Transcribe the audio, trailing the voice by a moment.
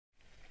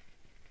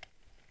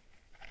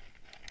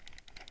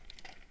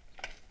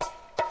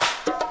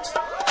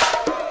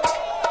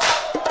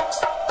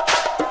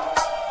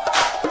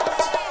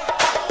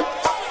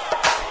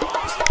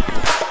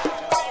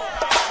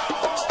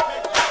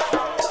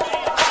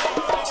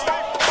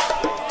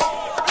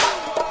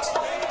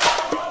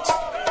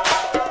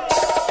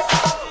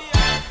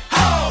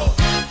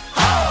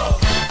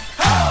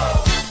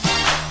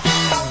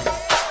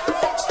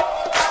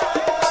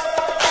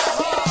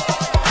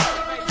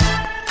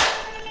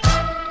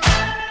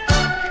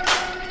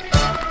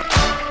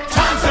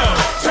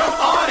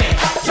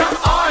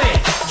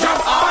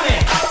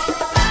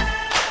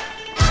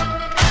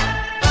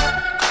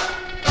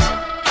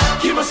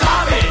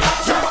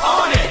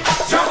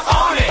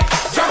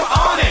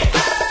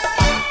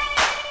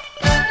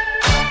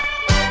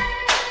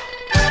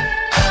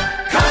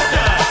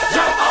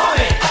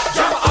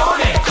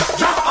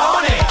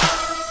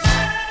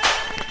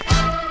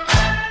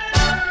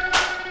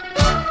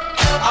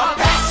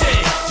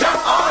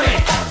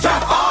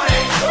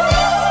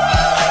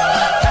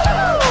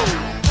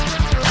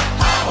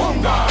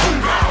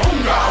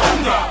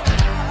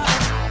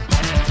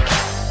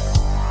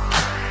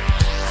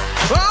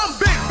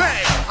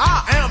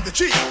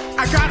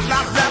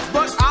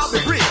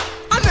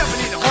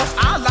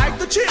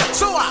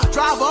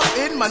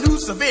my new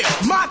Seville.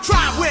 My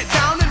tribe went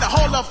down in the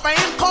Hall of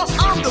Fame, cause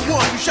I'm the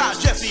one who shot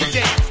Jesse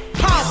James.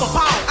 Pound for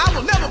pound, I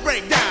will never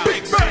break down.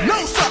 Big bang.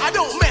 No sir, I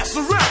don't mess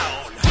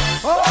around.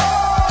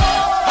 Oh!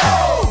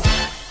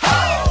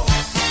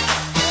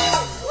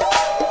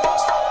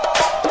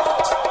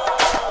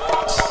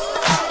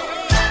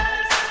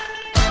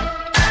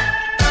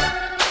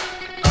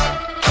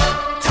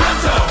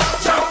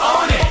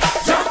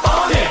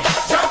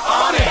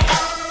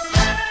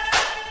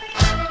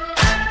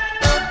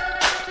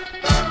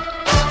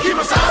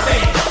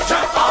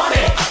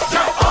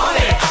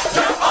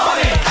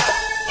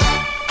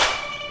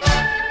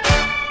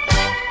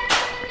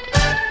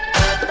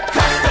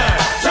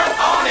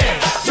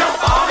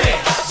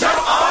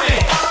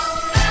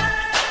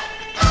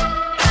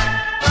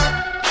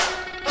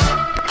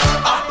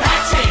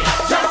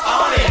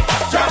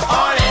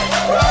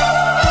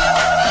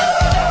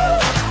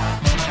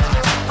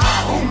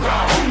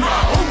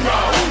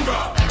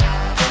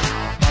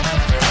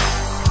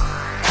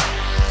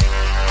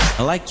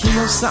 Like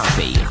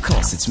Kimosabe, of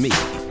course it's me,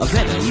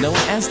 better known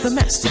as the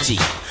Master G.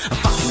 I'm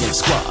fucking in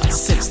squad,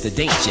 sense the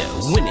danger,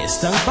 when it's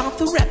stung by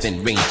the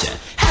rapping ranger.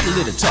 Had a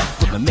little talk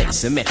with my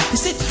medicine man, he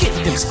said get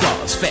them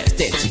squads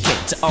fast as you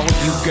can. To all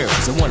you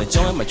girls that wanna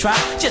join my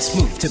tribe, just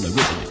move to my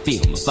rhythm and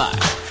feel my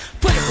vibe.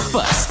 Put up a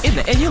fuss, in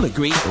the end you'll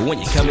agree, but when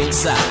you come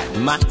inside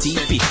my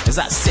TV, as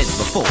I said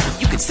before,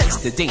 you can sense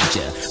the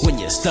danger when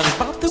you're stung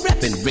by the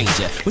rapping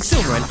ranger. With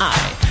Silver and I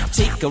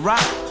take a ride,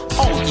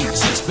 all you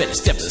chicks better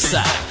step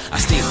aside. I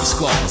stay in the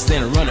squalls,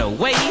 then run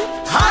away.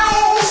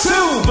 Ho!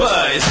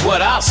 Silver is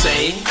what I'll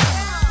say.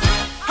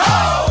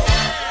 Ho!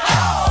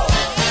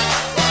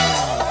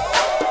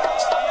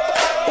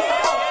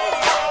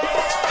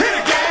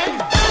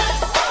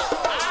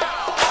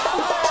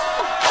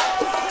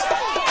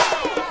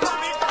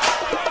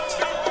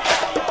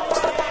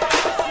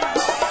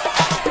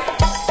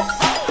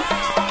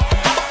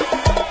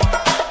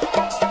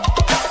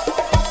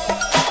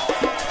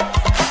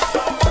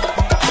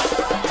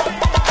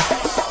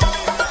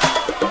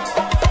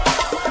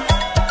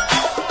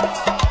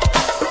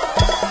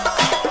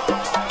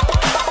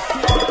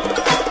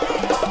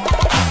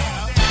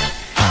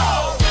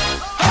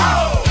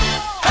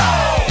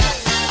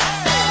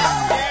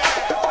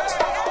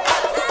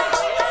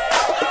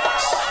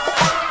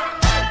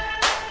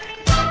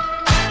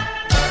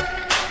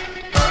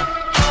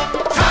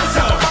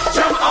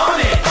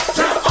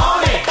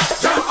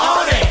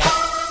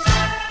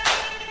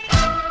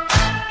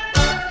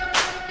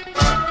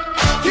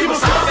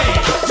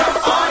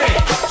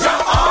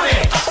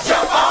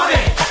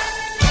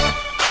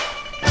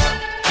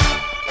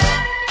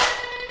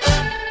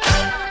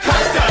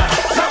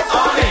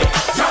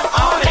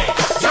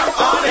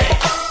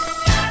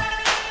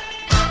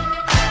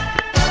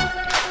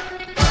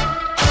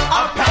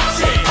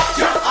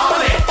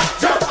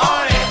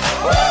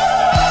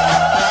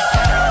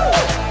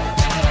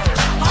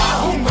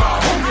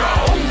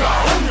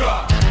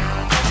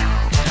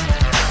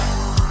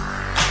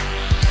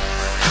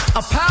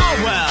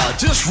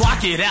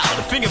 Rock it out,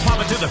 a finger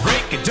popping to the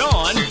break of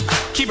dawn.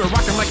 Keep it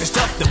rocking like the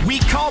stuff that we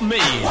call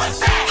me.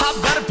 Hot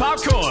butter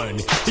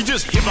popcorn. You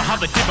just hip a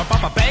hop a dip a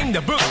pop a bang the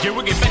boogie. You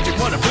get back, you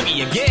wanna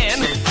boogie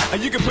again.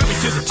 And you can put me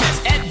to the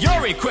test at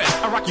your request.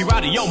 I rock you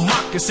out of your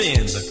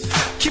moccasins.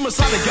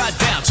 Kimosabe got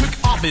down, took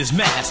off his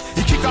mask.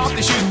 He kicked off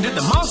his shoes and did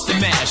the monster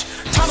mash.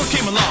 Tonto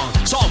came along,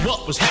 saw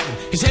what was happening.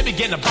 His head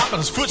began to bop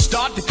and his foot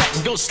started to pat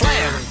and go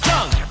slam.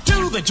 Tongue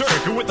to the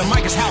jerk, and with the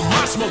mic is how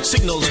my smoke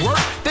signals work.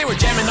 They were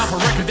jamming off a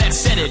record that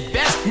said it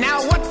best.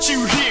 Now what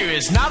you hear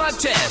is not a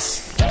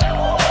test.